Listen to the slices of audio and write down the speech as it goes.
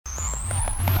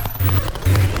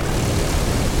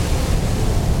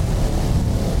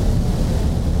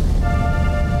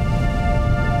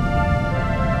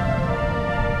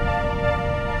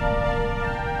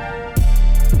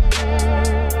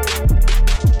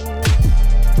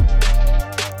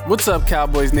What's up,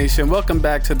 Cowboys Nation? Welcome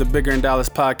back to the Bigger in Dallas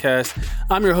podcast.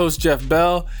 I'm your host, Jeff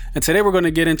Bell, and today we're going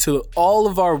to get into all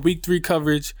of our Week 3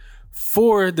 coverage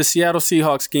for the Seattle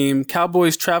Seahawks game.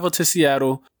 Cowboys travel to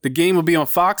Seattle. The game will be on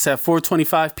Fox at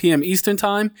 4:25 p.m. Eastern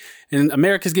Time. And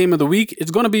America's Game of the Week,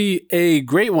 it's going to be a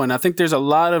great one. I think there's a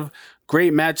lot of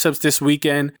great matchups this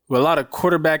weekend with a lot of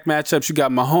quarterback matchups. You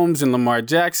got Mahomes and Lamar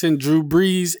Jackson, Drew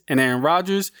Brees, and Aaron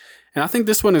Rodgers. And I think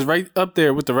this one is right up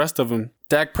there with the rest of them.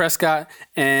 Dak Prescott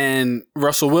and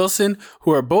Russell Wilson,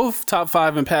 who are both top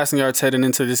 5 in passing yards heading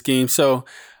into this game. So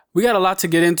we got a lot to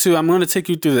get into. I'm going to take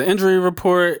you through the injury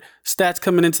report, stats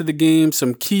coming into the game,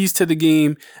 some keys to the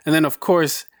game, and then, of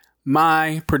course,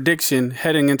 my prediction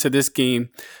heading into this game.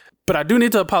 But I do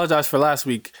need to apologize for last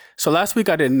week. So last week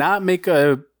I did not make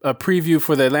a preview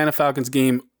for the Atlanta Falcons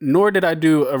game, nor did I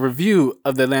do a review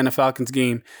of the Atlanta Falcons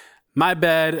game. My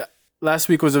bad. Last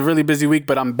week was a really busy week,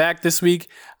 but I'm back this week.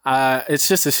 It's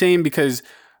just a shame because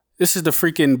this is the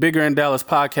freaking Bigger in Dallas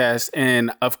podcast. And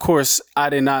of course,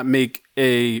 I did not make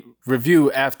a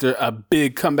review after a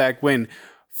big comeback win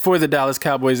for the Dallas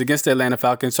Cowboys against the Atlanta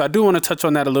Falcons. So I do want to touch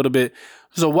on that a little bit.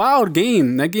 It was a wild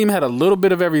game. That game had a little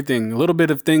bit of everything, a little bit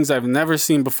of things I've never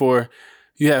seen before.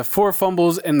 You have 4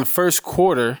 fumbles in the first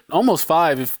quarter, almost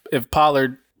 5 if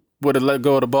Pollard would have let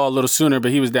go of the ball a little sooner, but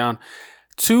he was down.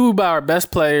 2 by our best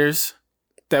players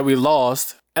that we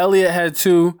lost. Elliott had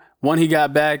 2, 1 he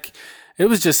got back. It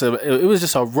was just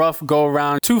a rough go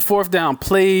around. 2 fourth down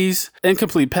plays,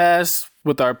 incomplete pass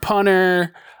with our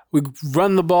punter. We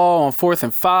run the ball on 4th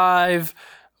and 5.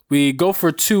 We go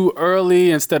for 2 early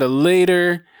instead of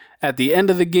later at the end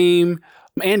of the game.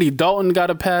 Andy Dalton got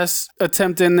a pass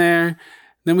attempt in there.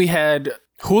 Then we had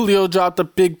Julio dropped a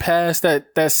big pass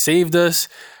that saved us.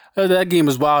 That game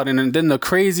was wild. And then the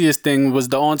craziest thing was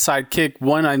the onside kick,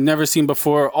 one I'd never seen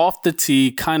before, off the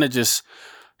tee, kind of just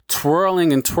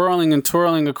twirling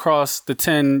across the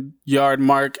 10-yard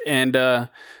mark. And the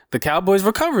Cowboys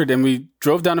recovered, and we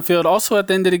drove down the field. Also at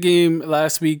the end of the game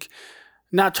last week,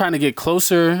 not trying to get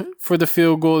closer for the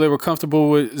field goal. They were comfortable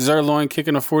with Zerloin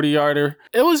kicking a 40-yarder.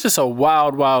 It was just a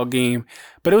wild, wild game.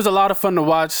 But it was a lot of fun to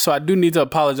watch, so I do need to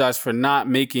apologize for not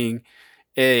making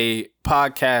a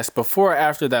podcast before or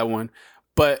after that one.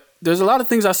 But there's a lot of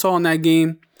things I saw in that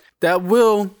game that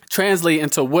will translate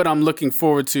into what I'm looking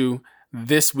forward to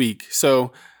this week.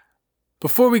 So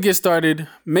before we get started,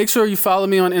 make sure you follow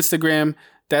me on Instagram.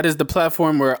 That is the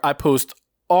platform where I post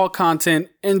all content,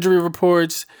 injury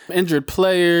reports, injured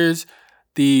players,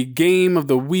 the game of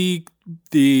the week,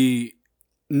 the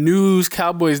news,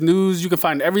 Cowboys news. You can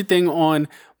find everything on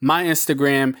my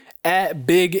Instagram at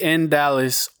Big in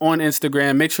Dallas on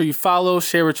Instagram. Make sure you follow,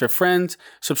 share with your friends,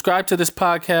 subscribe to this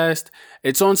podcast.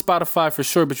 It's on Spotify for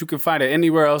sure, but you can find it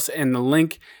anywhere else. And the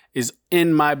link is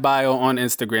in my bio on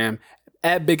Instagram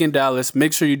at Big in Dallas.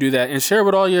 Make sure you do that and share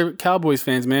with all your Cowboys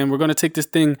fans, man. We're going to take this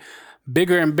thing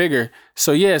bigger and bigger.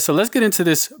 So let's get into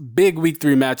this big Week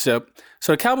 3 matchup.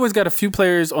 So the Cowboys got a few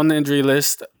players on the injury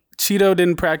list. Cheeto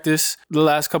didn't practice the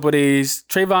last couple of days.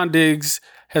 Trayvon Diggs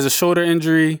has a shoulder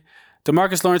injury.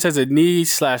 DeMarcus Lawrence has a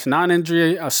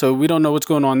knee/non-injury, so we don't know what's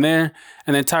going on there.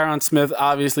 And then Tyron Smith,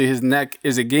 obviously his neck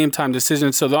is a game-time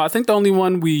decision. So I think the only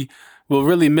one we will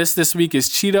really miss this week is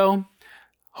Cheeto.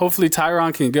 Hopefully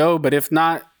Tyron can go, but if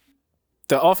not,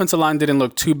 the offensive line didn't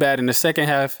look too bad in the second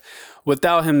half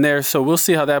without him there. So we'll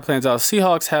see how that plans out.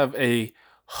 Seahawks have a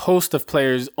host of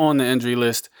players on the injury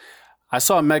list. I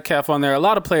saw Metcalf on there, a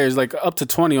lot of players, like up to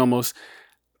 20 almost.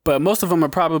 But most of them are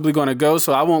probably going to go,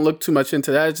 so I won't look too much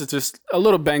into that. It's just a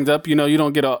little banged up. You know, you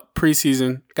don't get a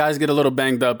preseason. Guys get a little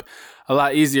banged up a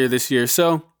lot easier this year.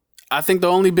 So I think the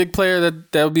only big player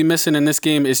that will be missing in this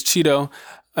game is Cheeto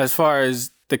as far as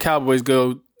the Cowboys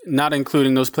go, not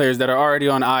including those players that are already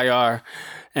on IR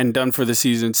and done for the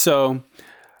season. So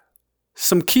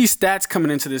some key stats coming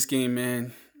into this game,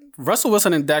 man. Russell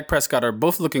Wilson and Dak Prescott are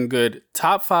both looking good.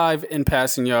 Top 5 in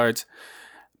passing yards.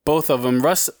 Both of them.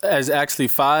 Russ is actually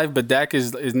 5, but Dak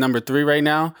is number 3 right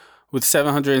now with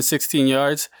 716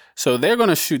 yards. So they're going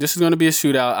to shoot. This is going to be a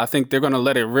shootout. I think they're going to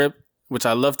let it rip, which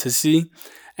I love to see.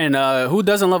 And who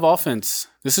doesn't love offense?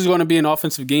 This is going to be an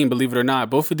offensive game, believe it or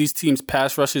not. Both of these teams'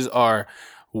 pass rushes are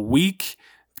weak.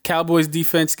 Cowboys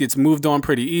defense gets moved on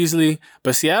pretty easily,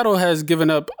 but Seattle has given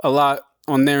up a lot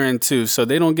on their end too, so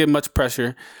they don't get much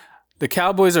pressure. The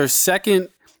Cowboys are second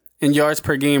in yards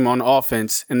per game on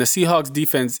offense, and the Seahawks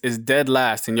defense is dead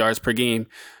last in yards per game.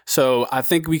 So I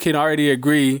think we can already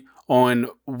agree on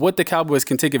what the Cowboys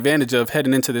can take advantage of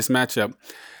heading into this matchup.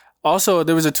 Also,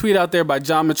 there was a tweet out there by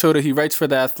John Machota. He writes for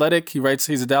The Athletic.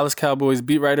 He's a Dallas Cowboys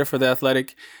beat writer for The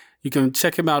Athletic. You can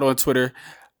check him out on Twitter.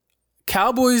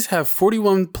 Cowboys have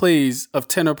 41 plays of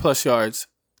 10 or plus yards.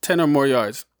 10 or more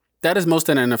yards. That is most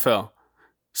in the NFL.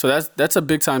 So that's a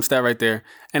big time stat right there.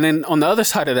 And then on the other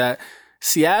side of that,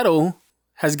 Seattle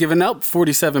has given up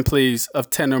 47 plays of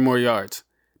 10 or more yards.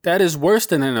 That is worse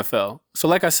than NFL. So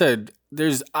like I said,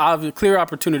 there's a clear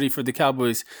opportunity for the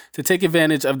Cowboys to take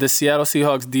advantage of the Seattle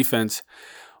Seahawks defense.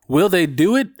 Will they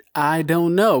do it? I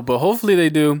don't know, but hopefully they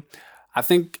do. I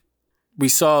think we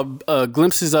saw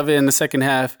glimpses of it in the second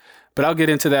half, but I'll get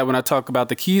into that when I talk about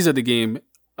the keys of the game.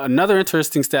 Another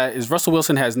interesting stat is Russell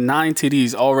Wilson has 9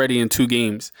 TDs already in 2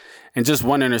 games and just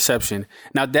 1 interception.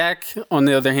 Now, Dak, on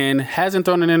the other hand, hasn't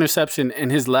thrown an interception in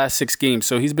his last 6 games,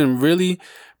 so he's been really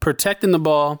protecting the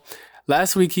ball.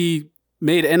 Last week, he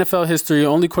made NFL history,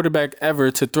 only quarterback ever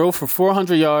to throw for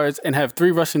 400 yards and have 3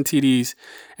 rushing TDs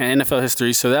in NFL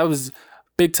history. So that was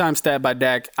big time stat by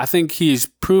Dak. I think he's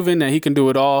proven that he can do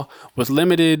it all with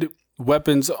limited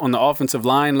weapons on the offensive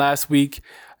line last week,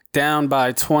 down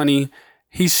by 20.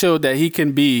 He showed that he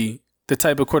can be the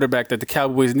type of quarterback that the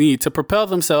Cowboys need to propel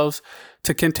themselves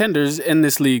to contenders in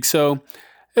this league. So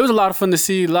it was a lot of fun to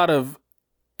see, a lot of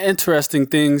interesting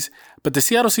things. But the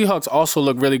Seattle Seahawks also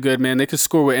look really good, man. They could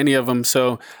score with any of them.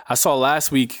 So I saw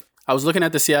last week, I was looking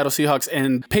at the Seattle Seahawks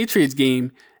and Patriots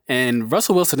game, and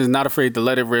Russell Wilson is not afraid to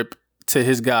let it rip to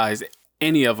his guys,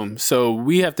 any of them. So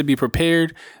we have to be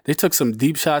prepared. They took some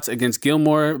deep shots against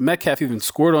Gilmore. Metcalf even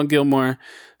scored on Gilmore.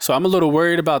 So I'm a little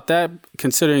worried about that,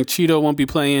 considering Cheeto won't be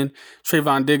playing.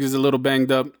 Trayvon Diggs is a little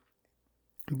banged up.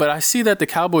 But I see that the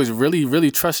Cowboys really, really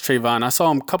trust Trayvon. I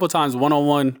saw him a couple times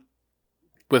one-on-one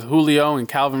with Julio and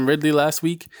Calvin Ridley last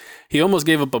week. He almost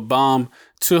gave up a bomb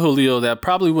to Julio that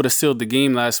probably would have sealed the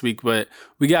game last week, but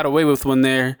we got away with one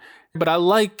there. But I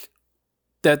like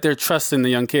that they're trusting the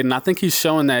young kid, and I think he's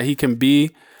showing that he can be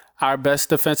our best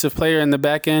defensive player in the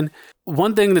back end.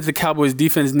 One thing that the Cowboys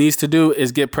defense needs to do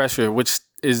is get pressure, which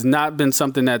has not been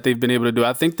something that they've been able to do.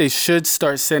 I think they should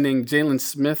start sending Jalen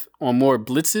Smith on more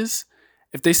blitzes.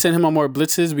 If they send him on more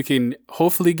blitzes, we can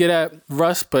hopefully get at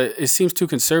Russ, but it seems too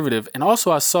conservative. And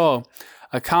also I saw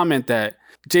a comment that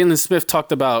Jalen Smith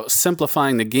talked about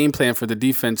simplifying the game plan for the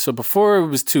defense. So before it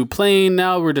was too plain,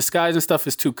 now we're disguising stuff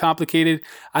is too complicated.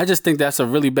 I just think that's a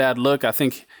really bad look. I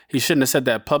think he shouldn't have said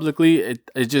that publicly.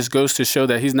 It just goes to show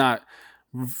that he's not,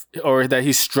 or that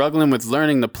he's struggling with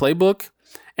learning the playbook.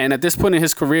 And at this point in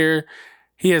his career,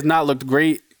 he has not looked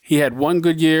great. He had one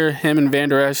good year, him and Van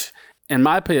Der Esch. In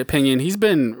my opinion, he's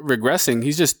been regressing.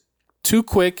 He's just too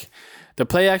quick. The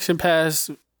play action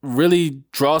pass really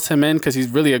draws him in because he's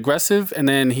really aggressive, and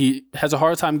then he has a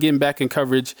hard time getting back in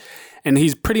coverage. And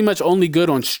he's pretty much only good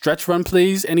on stretch run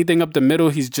plays. Anything up the middle,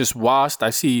 he's just washed. I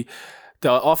see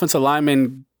the offensive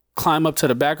linemen climb up to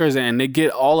the backers and they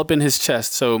get all up in his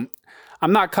chest. So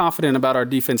I'm not confident about our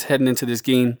defense heading into this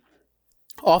game.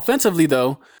 Offensively,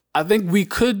 though, I think we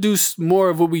could do more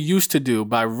of what we used to do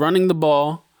by running the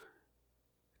ball,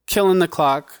 killing the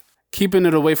clock, keeping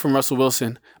it away from Russell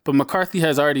Wilson. But McCarthy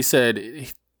has already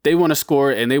said they want to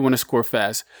score and they want to score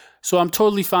fast. So I'm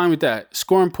totally fine with that.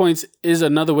 Scoring points is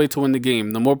another way to win the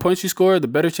game. The more points you score, the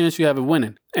better chance you have of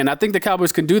winning. And I think the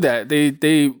Cowboys can do that.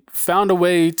 They found a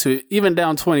way to, even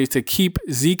down 20, to keep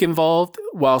Zeke involved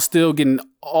while still getting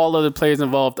all other players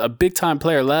involved. A big-time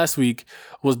player last week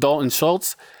was Dalton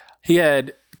Schultz. He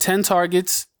had 10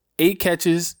 targets, 8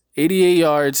 catches, 88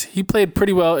 yards. He played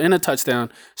pretty well in a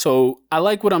touchdown. So I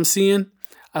like what I'm seeing.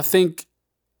 I think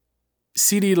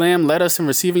CeeDee Lamb led us in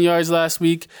receiving yards last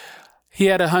week. He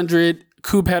had 100.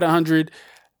 Coop had 100.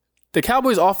 The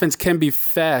Cowboys offense can be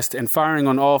fast and firing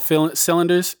on all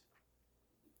cylinders.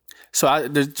 So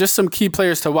there's just some key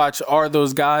players to watch are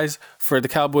those guys for the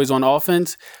Cowboys on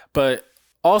offense. But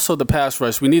also the pass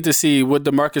rush. We need to see what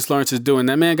DeMarcus Lawrence is doing.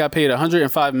 That man got paid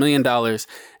 $105 million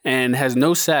and has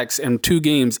no sacks in 2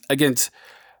 games against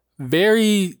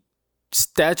very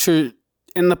stature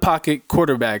in the pocket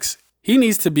quarterbacks. He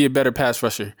needs to be a better pass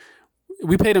rusher.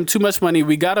 We paid him too much money.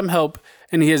 We got him help,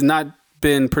 and he has not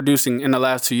been producing in the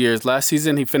last 2 years. Last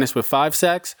season, he finished with 5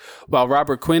 sacks, while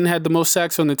Robert Quinn had the most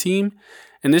sacks on the team.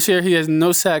 And this year, he has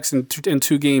no sacks in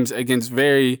 2 games against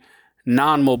very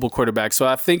non-mobile quarterbacks. So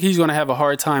I think he's going to have a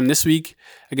hard time this week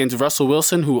against Russell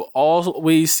Wilson, who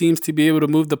always seems to be able to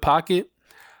move the pocket.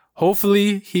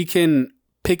 Hopefully, he can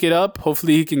pick it up.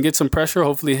 Hopefully, he can get some pressure.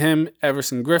 Hopefully, him,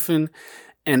 Everson Griffin,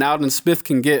 and Alden Smith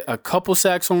can get a couple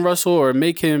sacks on Russell or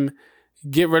make him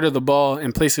get rid of the ball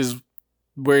in places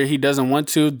where he doesn't want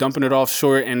to, dumping it off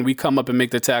short, and we come up and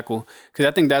make the tackle. Because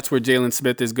I think that's where Jalen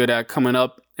Smith is good at, coming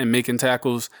up and making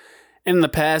tackles. In the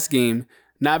pass game,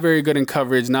 not very good in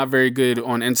coverage, not very good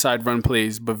on inside run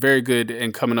plays, but very good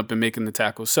in coming up and making the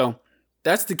tackles. So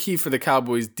that's the key for the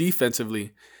Cowboys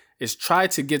defensively, is try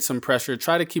to get some pressure,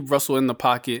 try to keep Russell in the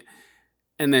pocket,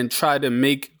 and then try to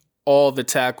make all the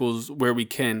tackles where we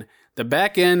can. The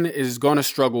back end is going to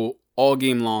struggle all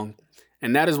game long.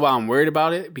 And that is why I'm worried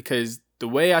about it, because the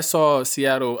way I saw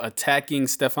Seattle attacking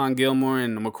Stephon Gilmore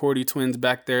and the McCourty twins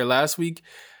back there last week,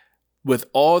 with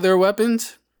all their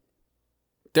weapons,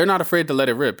 they're not afraid to let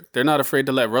it rip. They're not afraid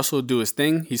to let Russell do his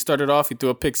thing. He started off, he threw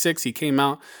a pick 6, he came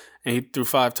out, and he threw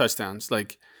 5 touchdowns.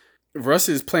 Like, Russ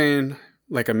is playing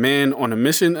like a man on a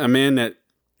mission, a man that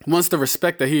wants the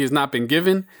respect that he has not been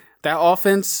given. That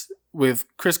offense with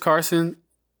Chris Carson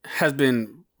has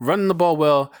been running the ball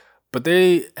well, but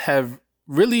they have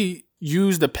really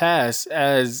used the pass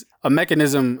as a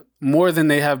mechanism more than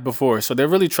they have before. So they're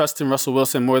really trusting Russell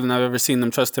Wilson more than I've ever seen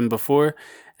them trust him before.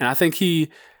 And I think he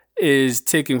is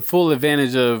taking full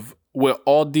advantage of what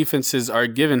all defenses are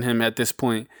giving him at this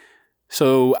point.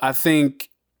 So I think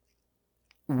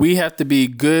we have to be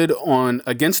good on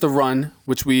against the run,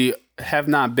 which we have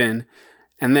not been,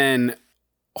 and then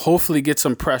hopefully get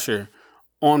some pressure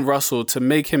on Russell to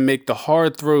make him make the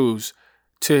hard throws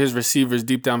to his receivers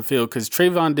deep downfield, because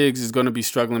Trayvon Diggs is going to be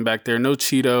struggling back there. No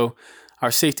Cheeto.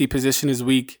 Our safety position is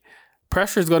weak.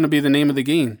 Pressure is going to be the name of the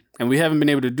game, and we haven't been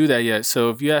able to do that yet. So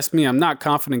if you ask me, I'm not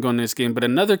confident going to this game. But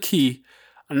another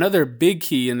big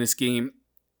key in this game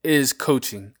is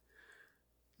coaching.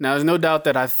 Now, there's no doubt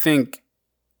that I think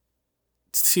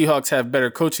Seahawks have better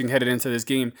coaching headed into this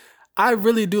game. I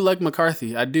really do like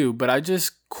McCarthy. I do, but I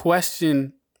just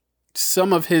question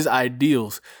some of his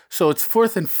ideals. So it's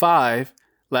 4th and 5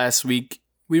 last week.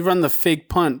 We run the fake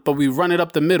punt, but we run it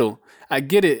up the middle. I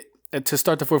get it to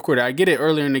start the fourth quarter. I get it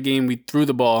earlier in the game. We threw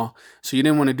the ball, so you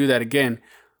didn't want to do that again.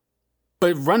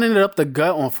 But running it up the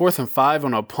gut on 4th and 5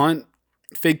 on a punt,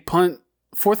 fake punt,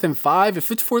 4th and 5,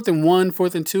 if it's 4th and 1,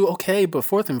 4th and 2, okay, but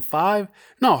 4th and 5, you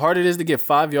know how hard it is to get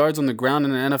 5 yards on the ground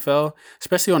in the NFL,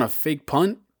 especially on a fake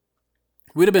punt?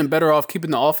 We'd have been better off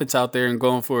keeping the offense out there and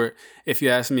going for it, if you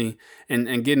ask me,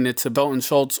 and getting it to Dalton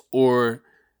Schultz or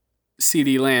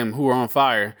CeeDee Lamb, who were on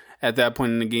fire at that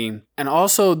point in the game. And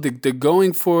also the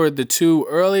going for the 2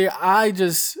 earlier,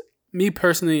 me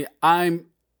personally, I'm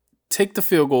take the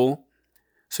field goal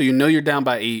so you know you're down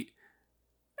by 8,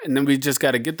 and then we just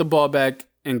got to get the ball back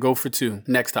and go for 2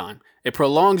 next time. It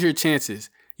prolongs your chances.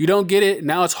 You don't get it,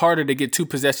 now it's harder to get 2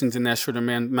 possessions in that short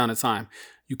amount of time.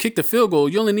 You kick the field goal,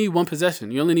 you only need 1 possession.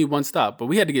 You only need 1 stop. But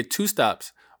we had to get 2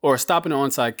 stops or a stop and an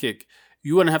onside kick.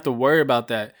 You wouldn't have to worry about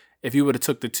that if you would have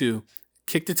took the 2,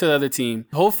 kicked it to the other team.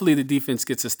 Hopefully the defense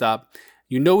gets a stop.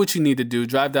 You know what you need to do.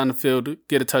 Drive down the field,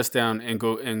 get a touchdown, and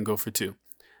go for 2.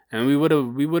 And we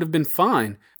would have been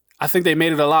fine. I think they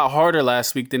made it a lot harder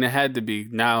last week than it had to be.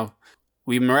 Now,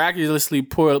 we miraculously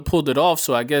pulled it off,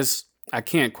 so I guess I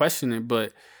can't question it.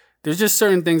 But there's just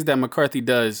certain things that McCarthy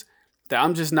does that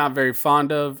I'm just not very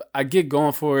fond of. I get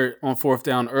going for it on 4th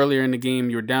down earlier in the game.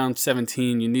 You're down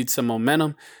 17. You need some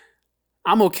momentum.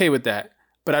 I'm okay with that.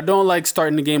 But I don't like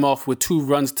starting the game off with 2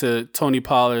 runs to Tony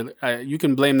Pollard. You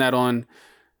can blame that on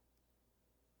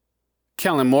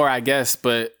Kellen Moore, I guess.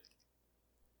 But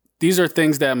these are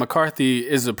things that McCarthy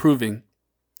is approving.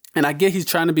 And I get he's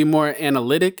trying to be more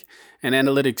analytic and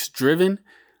analytics driven.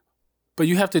 But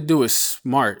you have to do it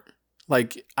smart.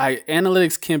 Like,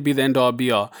 analytics can't be the end-all,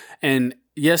 be-all. And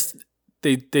yes,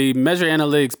 they measure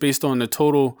analytics based on the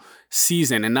total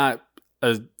season and not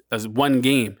as one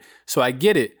game. So I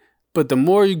get it. But the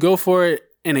more you go for it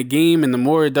in a game and the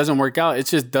more it doesn't work out, it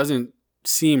just doesn't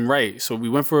seem right. So we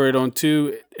went for it on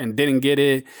 2 and didn't get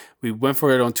it. We went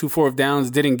for it on 2 4th downs,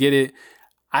 didn't get it.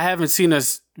 I haven't seen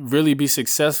us really be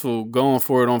successful going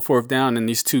for it on 4th down in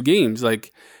these 2 games.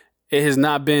 Like, it has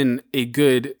not been a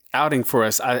good outing for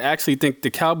us. I actually think the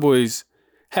Cowboys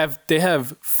have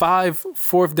 5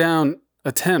 4th down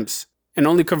attempts and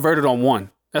only converted on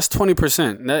 1. That's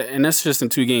 20%, and that's just in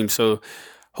 2 games. So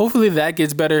hopefully that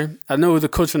gets better. I know the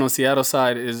coaching on Seattle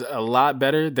side is a lot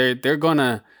better. They're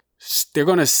gonna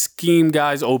scheme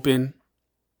guys open.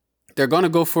 They're gonna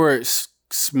go for it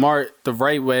smart, the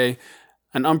right way,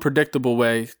 an unpredictable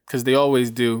way, because they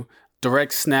always do.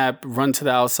 Direct snap, run to the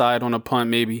outside on a punt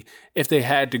maybe, if they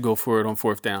had to go for it on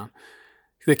 4th down.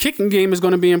 The kicking game is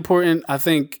going to be important. I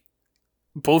think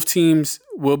both teams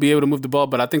will be able to move the ball,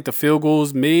 but I think the field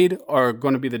goals made are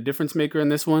going to be the difference maker in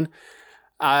this one.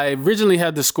 I originally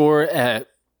had the score at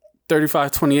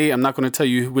 35-28. I'm not going to tell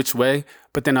you which way,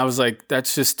 but then I was like,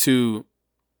 that's just too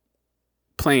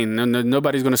plain.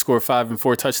 Nobody's going to score 5 and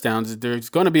 4 touchdowns. There's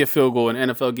going to be a field goal in an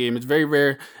NFL game. It's very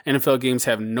rare NFL games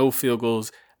have no field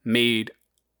goals made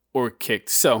or kicked.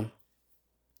 So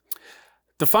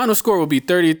the final score will be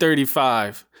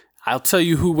 30-35. I'll tell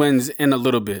you who wins in a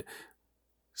little bit.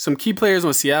 Some key players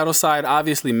on Seattle side,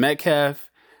 obviously Metcalf,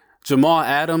 Jamal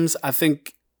Adams. I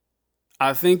think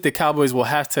I think the Cowboys will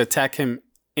have to attack him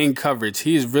in coverage.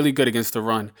 He is really good against the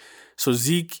run. So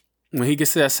Zeke, when he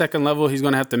gets to that second level, he's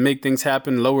going to have to make things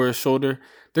happen, lower his shoulder.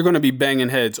 They're going to be banging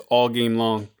heads all game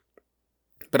long.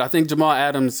 But I think Jamal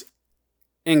Adams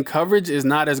in coverage is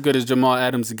not as good as Jamal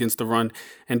Adams against the run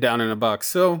and down in the box.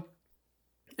 So,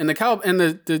 and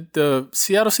the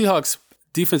Seattle Seahawks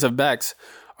defensive backs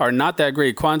are not that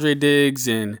great. Quandre Diggs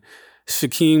and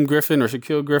Shaquille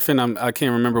Griffin, I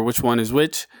can't remember which one is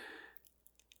which.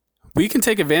 We can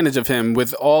take advantage of him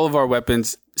with all of our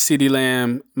weapons, CeeDee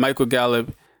Lamb, Michael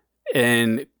Gallup,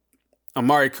 and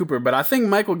Amari Cooper. But I think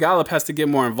Michael Gallup has to get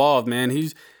more involved, man.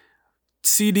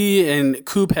 CD and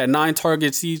Coop had 9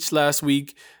 targets each last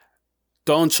week.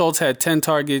 Dalton Schultz had 10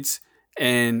 targets,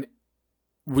 and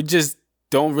we just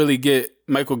don't really get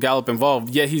Michael Gallup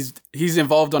involved. Yeah, he's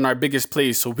involved on our biggest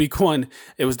plays. So week 1,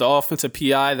 it was the offensive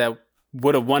PI that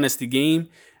would have won us the game.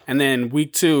 And then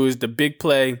week 2 is the big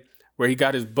play where he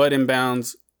got his butt in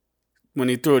bounds when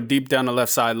he threw it deep down the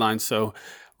left sideline. So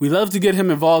we love to get him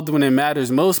involved when it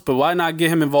matters most, but why not get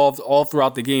him involved all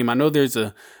throughout the game? I know there's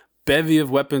a bevy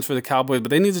of weapons for the Cowboys, but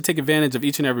they need to take advantage of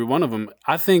each and every one of them.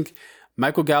 I think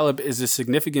Michael Gallup is a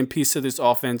significant piece of this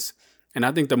offense, and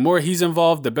I think the more he's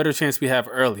involved, the better chance we have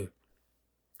early.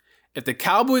 If the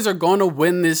Cowboys are going to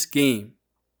win this game,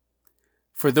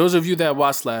 for those of you that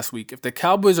watched last week, if the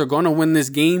Cowboys are going to win this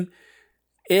game,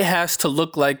 it has to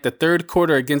look like the third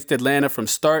quarter against Atlanta from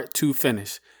start to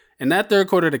finish. In that third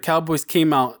quarter, the Cowboys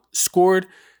came out, scored,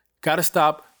 got a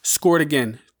stop, scored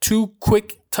again. 2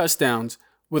 quick touchdowns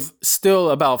with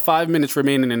still about 5 minutes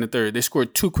remaining in the third. They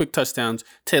scored 2 quick touchdowns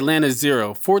to Atlanta's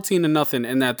 0, 14-0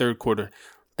 in that third quarter.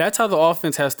 That's how the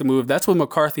offense has to move. That's what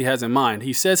McCarthy has in mind.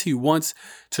 He says he wants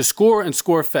to score and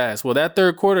score fast. Well, that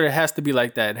third quarter, it has to be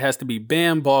like that. It has to be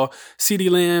bam, ball,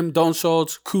 CeeDee Lamb, Dalton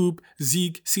Schultz, Coop,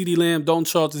 Zeke, CeeDee Lamb, Dalton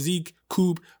Schultz, Zeke,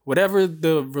 Coop. Whatever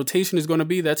the rotation is going to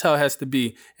be, that's how it has to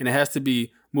be. And it has to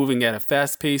be moving at a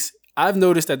fast pace. I've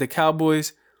noticed that the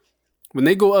Cowboys, when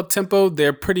they go up tempo,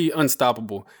 they're pretty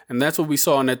unstoppable. And that's what we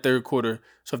saw in that third quarter.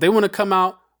 So if they want to come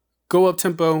out, go up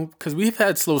tempo, because we've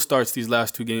had slow starts these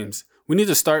last 2 games. We need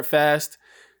to start fast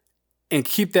and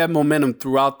keep that momentum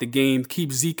throughout the game.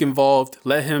 Keep Zeke involved.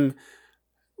 Let him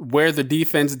wear the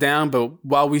defense down. But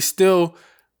while we still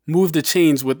move the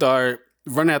chains with our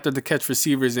run after the catch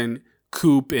receivers in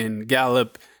Coop and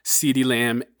Gallup, CeeDee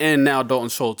Lamb, and now Dalton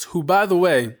Schultz, who, by the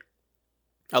way,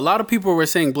 a lot of people were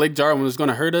saying Blake Jarwin was going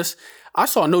to hurt us. I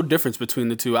saw no difference between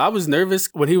the two. I was nervous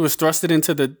when he was thrusted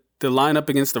into the lineup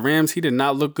against the Rams. He did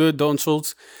not look good, Dalton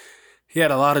Schultz. He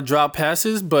had a lot of drop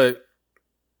passes, but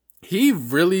he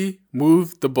really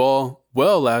moved the ball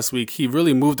well last week. He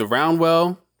really moved around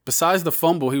well. Besides the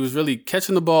fumble, he was really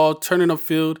catching the ball, turning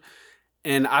upfield,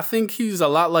 and I think he's a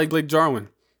lot like Blake Jarwin.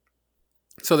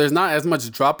 So there's not as much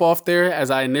drop-off there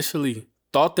as I initially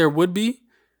thought there would be,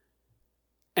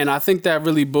 and I think that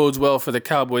really bodes well for the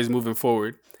Cowboys moving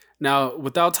forward. Now,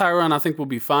 without Tyron, I think we'll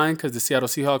be fine because the Seattle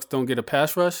Seahawks don't get a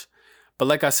pass rush. But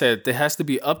like I said, it has to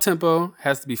be up-tempo,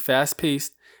 has to be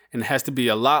fast-paced, and it has to be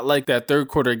a lot like that third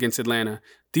quarter against Atlanta.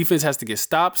 Defense has to get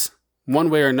stops one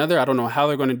way or another. I don't know how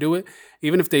they're going to do it.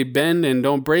 Even if they bend and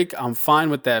don't break, I'm fine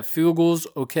with that. Field goals,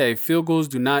 okay. Field goals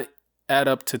do not add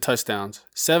up to touchdowns.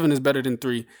 7 is better than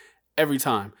 3 every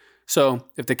time. So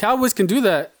if the Cowboys can do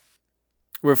that,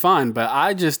 we're fine. But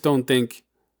I just don't think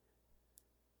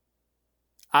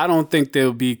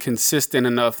they'll be consistent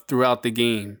enough throughout the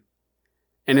game.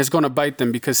 And it's going to bite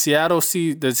them because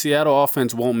the Seattle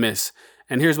offense won't miss.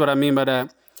 And here's what I mean by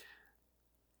that.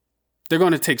 They're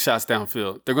going to take shots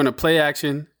downfield. They're going to play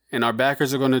action, and our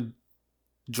backers are going to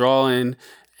draw in,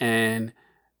 and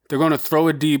they're going to throw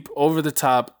it deep over the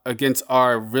top against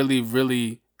our really,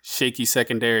 really shaky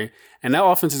secondary. And that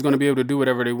offense is going to be able to do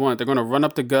whatever they want. They're going to run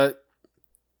up the gut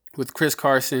with Chris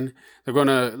Carson. They're going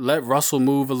to let Russell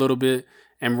move a little bit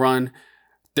and run.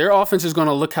 Their offense is going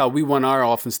to look how we want our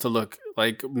offense to look.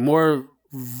 Like more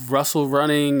Russell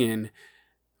running and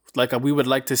like we would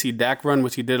like to see Dak run,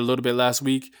 which he did a little bit last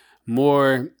week.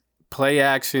 More play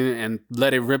action and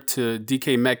let it rip to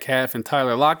DK Metcalf and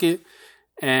Tyler Lockett.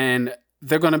 And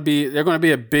they're going to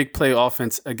be a big play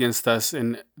offense against us.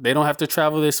 And they don't have to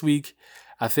travel this week.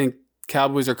 I think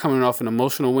Cowboys are coming off an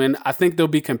emotional win. I think they'll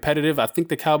be competitive. I think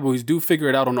the Cowboys do figure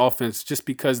it out on offense just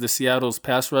because the Seattle's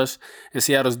pass rush and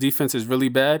Seattle's defense is really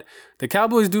bad. The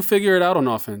Cowboys do figure it out on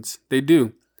offense. They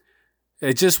do.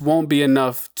 It just won't be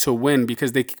enough to win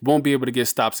because they won't be able to get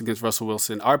stops against Russell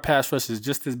Wilson. Our pass rush is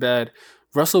just as bad.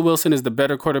 Russell Wilson is the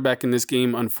better quarterback in this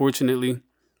game, unfortunately.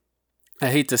 I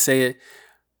hate to say it.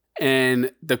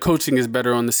 And the coaching is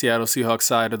better on the Seattle Seahawks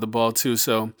side of the ball too.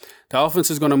 So the offense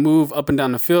is going to move up and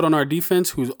down the field on our defense,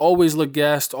 who's always look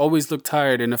gassed, always look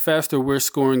tired. And the faster we're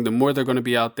scoring, the more they're going to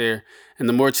be out there and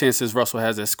the more chances Russell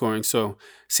has at scoring. So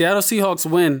Seattle Seahawks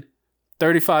win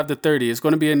 35-30. It's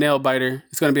going to be a nail biter.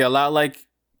 It's going to be a lot like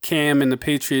Cam and the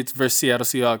Patriots versus Seattle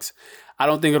Seahawks. I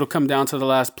don't think it'll come down to the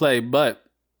last play, but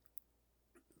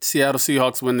Seattle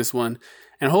Seahawks win this one.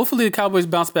 And hopefully the Cowboys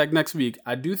bounce back next week.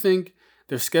 I do think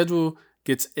their schedule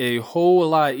gets a whole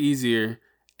lot easier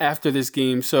after this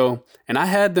game. So, and I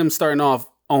had them starting off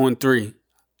 0-3.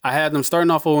 I had them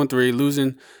starting off 0-3,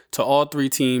 losing to all three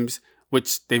teams,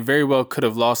 which they very well could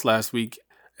have lost last week,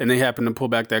 and they happened to pull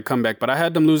back that comeback. But I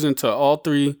had them losing to all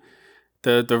three,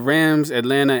 the Rams,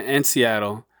 Atlanta, and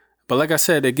Seattle. But like I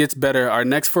said, it gets better. Our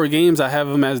next 4 games, I have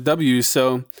them as W's.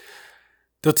 So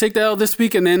they'll take the L this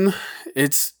week, and then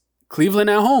it's Cleveland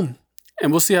at home.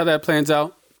 And we'll see how that plans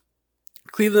out.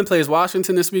 Cleveland plays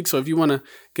Washington this week, so if you want to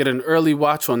get an early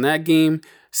watch on that game,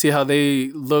 see how they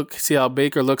look, see how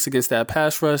Baker looks against that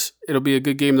pass rush, it'll be a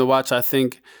good game to watch, I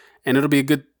think, and it'll be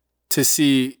good to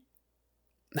see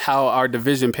how our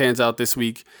division pans out this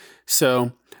week.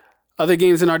 So other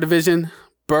games in our division,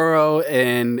 Burrow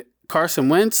and Carson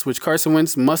Wentz, which Carson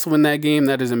Wentz must win that game.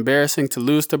 That is embarrassing to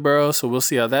lose to Burrow, so we'll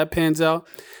see how that pans out.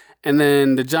 And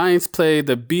then the Giants play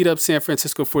the beat-up San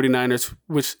Francisco 49ers,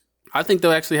 which I think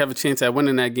they'll actually have a chance at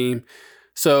winning that game.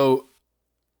 So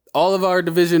all of our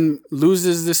division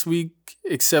loses this week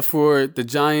except for the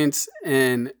Giants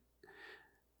and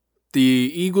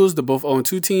the Eagles, the both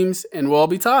 0-2 teams, and we'll all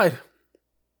be tied.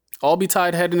 All be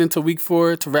tied heading into week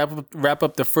 4 to wrap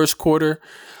up the first quarter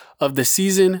of the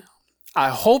season. I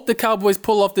hope the Cowboys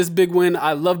pull off this big win.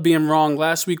 I love being wrong.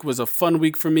 Last week was a fun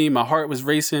week for me. My heart was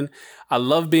racing. I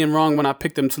love being wrong when I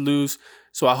picked them to lose.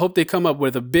 So I hope they come up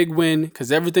with a big win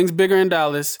because everything's bigger in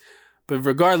Dallas. But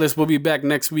regardless, we'll be back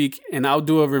next week and I'll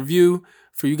do a review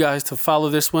for you guys to follow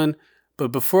this one.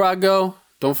 But before I go,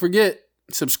 don't forget,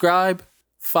 subscribe,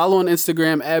 follow on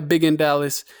Instagram at Big in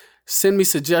Dallas. Send me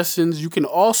suggestions. You can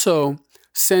also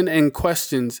send in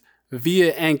questions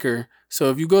via Anchor. So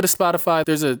if you go to Spotify,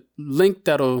 there's a link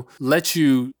that'll let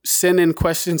you send in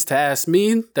questions to ask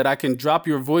me that I can drop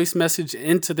your voice message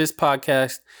into this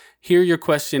podcast, hear your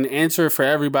question, answer it for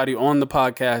everybody on the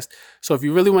podcast. So if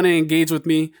you really want to engage with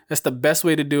me, that's the best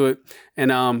way to do it.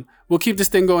 And we'll keep this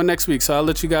thing going next week. So I'll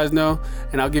let you guys know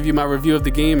and I'll give you my review of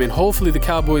the game and hopefully the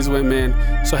Cowboys win,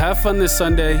 man. So have fun this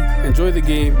Sunday. Enjoy the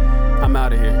game. I'm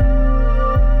out of here.